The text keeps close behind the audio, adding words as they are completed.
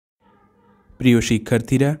প্রিয়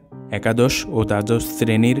শিক্ষার্থীরা, একাদশ ও দ্বাদশ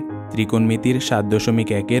শ্রেণীর ত্রিকোণমিতির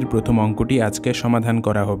 ৭.১-এর প্রথম অঙ্কটি আজকে সমাধান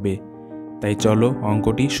করা হবে। তাই চলো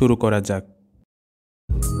অঙ্কটি শুরু করা যাক।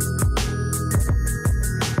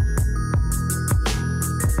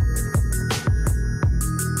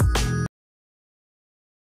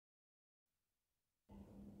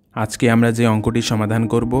 আজকে আমরা যে অঙ্কটি সমাধান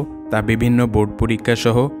করব তা বিভিন্ন বোর্ড পরীক্ষা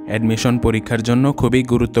সহ অ্যাডমিশন পরীক্ষার জন্য খুবই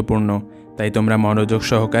গুরুত্বপূর্ণ। তাই তোমরা মনোযোগ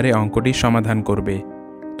সহকারে অঙ্কটি সমাধান করবে।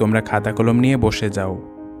 তোমরা খাতা কলম নিয়ে বসে যাও।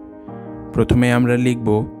 প্রথমে আমরা লিখব,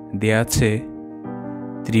 দেয়া আছে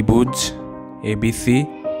ত্রিভুজ ABC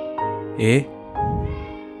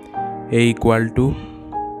A equal to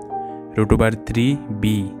 √3b,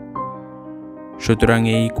 সুতরাং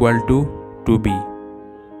এ ইকুয়াল টু 2b।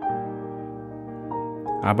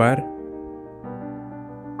 আবার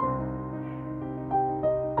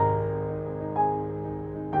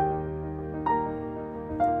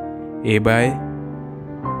a by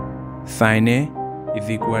sin a is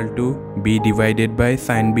equal to b divided by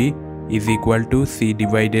sin b is equal to c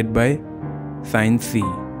divided by sin c।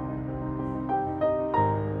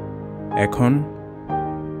 এখন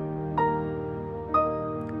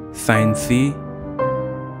sin c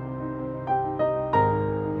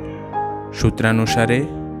সূত্রানুসারে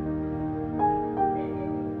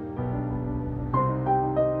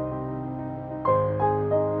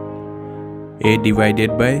a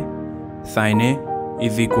divided by sin a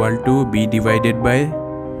is equal to b divided by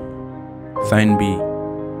sin b,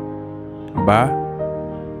 বা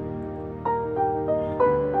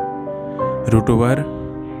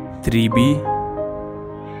 √3b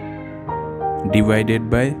divided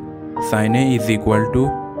by sin a is equal to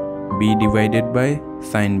b divided by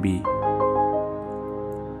sin b,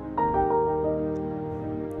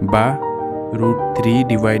 বা √3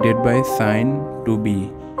 divided by sin 2b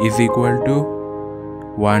is equal to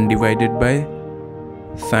 1 divided by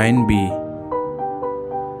sin b,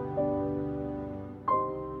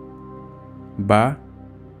 বা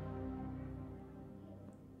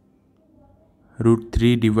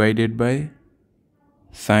 √3 divided by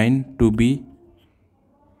sin 2b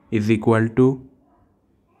is equal to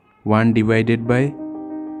 1 divided by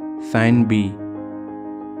sin b,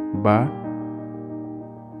 বা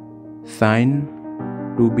sin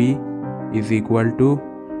 2b is equal to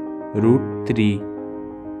 √3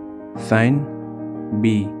 sin b,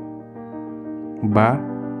 বা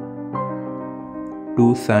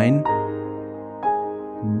 2 sin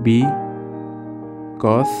b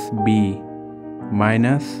cos b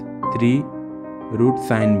minus 3 root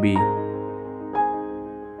sin b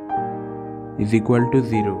is equal to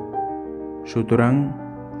 0। সুতরাং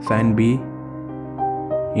sin b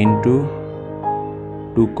into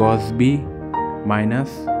 2 cos b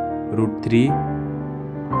minus √3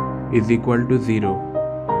 is equal to 0।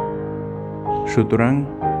 সুতরাং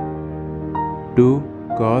 2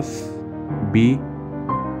 cos b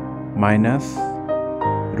minus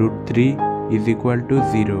 √3 is equal to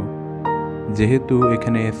 0। যেহেতু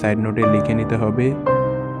এখানে side নোটে লিখে নিতে হবে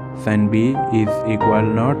sin b is equal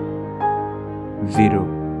not 0,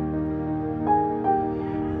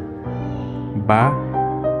 বা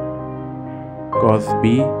cos b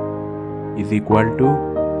is equal to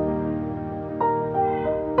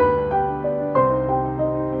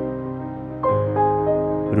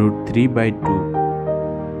 √3/2,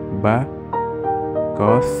 বা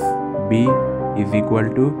cos b is equal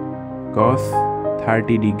to cos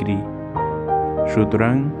 30 degree।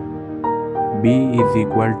 সুতরাং b is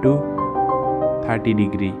equal to 30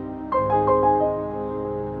 degree।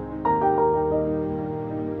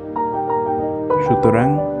 সুতরাং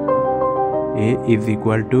a is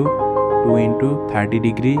equal to 2 into 30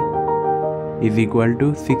 degree is equal to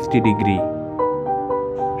 60 degree।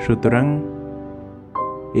 সুতরাং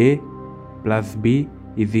a plus b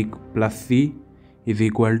plus c is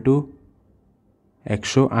equal to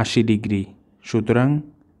 180 degree। সুতরাং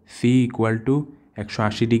c equal to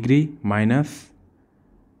 180 degree minus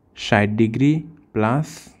 60 degree plus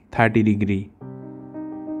 30 degree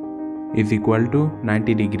is equal to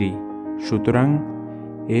 90 degree। সুতরাং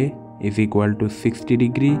a is equal to 60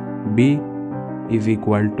 degree, b is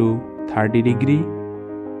equal to 30 degree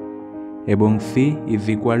এবং c is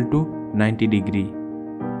equal to 90 degree।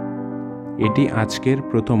 এটি আজকের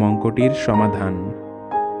প্রথম অঙ্কটির সমাধান।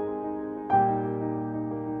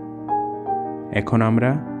 এখন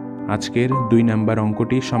আমরা আজকের 2 নাম্বার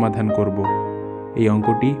অঙ্কটি সমাধান করব। এই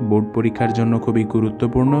অঙ্কটি বোর্ড পরীক্ষার জন্য খুবই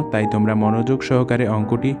গুরুত্বপূর্ণ, তাই তোমরা মনোযোগ সহকারে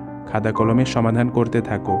অঙ্কটি খাতা কলমে সমাধান করতে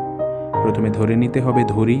থাকো। প্রথমে ধরে নিতে হবে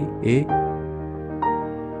ধরি a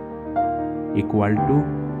equal to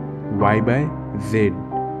y by z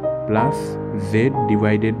plus z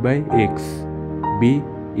divided by x b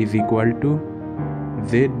is equal to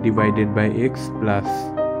z divided by x plus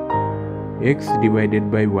x divided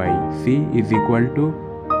by y. c is equal to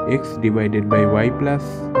x divided by y plus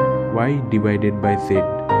y divided by z.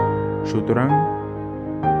 সুতরাং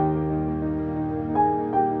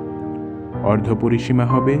অর্ধপরিসীমা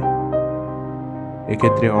হবে,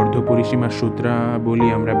 এক্ষেত্রে অর্ধপরিসীমার সূত্রাবলী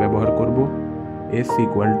আমরা ব্যবহার করব। s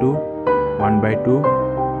equal to 1/2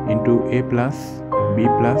 into a plus b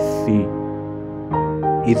plus c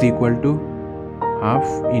is equal to half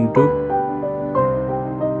into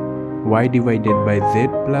y divided by z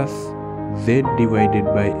plus z divided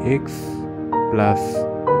by x plus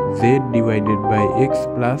z divided by x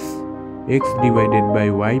plus x divided by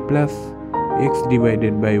y plus x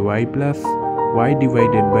divided by y plus y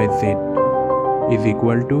divided by z is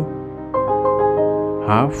equal to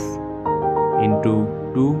half into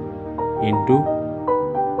 2 into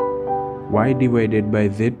y divided by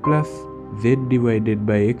z plus z divided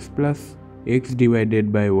by x plus x divided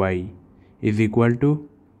by y is equal to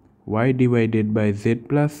y divided by z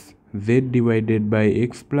plus z divided by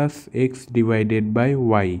x plus x divided by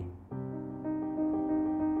y.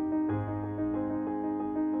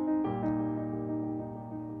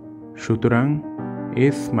 সুতরাং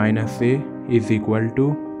s minus a is equal to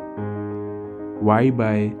y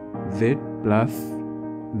by z plus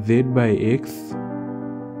z by x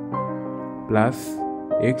plus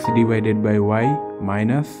x divided by y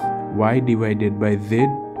minus y divided by z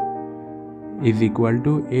is equal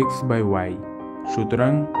to x by y.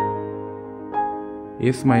 সুতরাং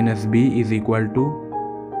s minus b is equal to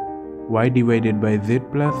y divided by z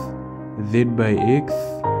plus z by x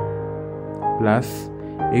plus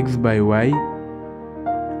x by y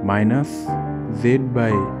minus z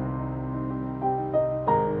by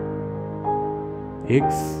x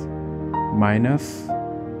minus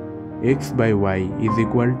x by y is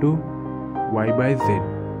equal to y by z.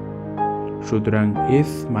 সুতরাং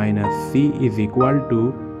s minus c is equal to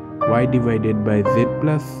y divided by z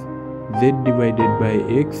plus z divided by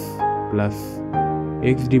x plus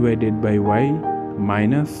x divided by y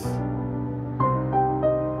minus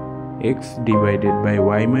x divided by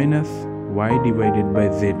y minus y divided by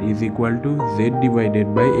z is equal to z divided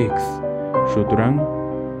by x. সুতরাং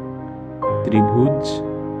ত্রিভুজ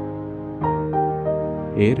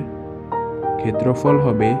এর ক্ষেত্রফল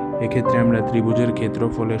হবে, এক্ষেত্রে আমরা ত্রিভুজের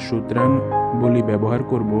ক্ষেত্রফলের সূত্রাবলী ব্যবহার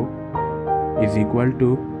করব, is equal to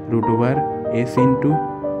root over s into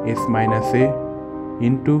s minus a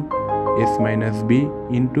into s minus b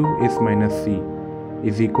into s minus c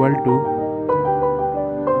is equal to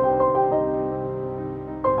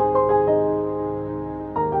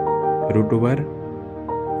root over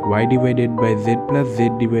y divided by z plus z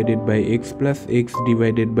divided by x plus x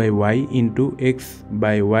divided by y into x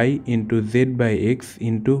by y into z by x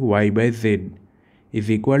into y by z is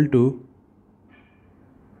equal to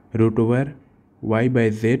root over y by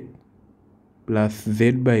z plus z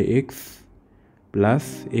by x plus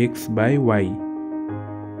x by y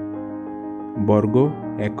বর্গ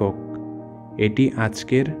একক। এটি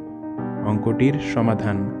আজকের অঙ্কটির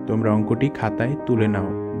সমাধান। তোমরা অঙ্কটি খাতায় তুলে নাও।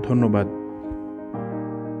 ধন্যবাদ।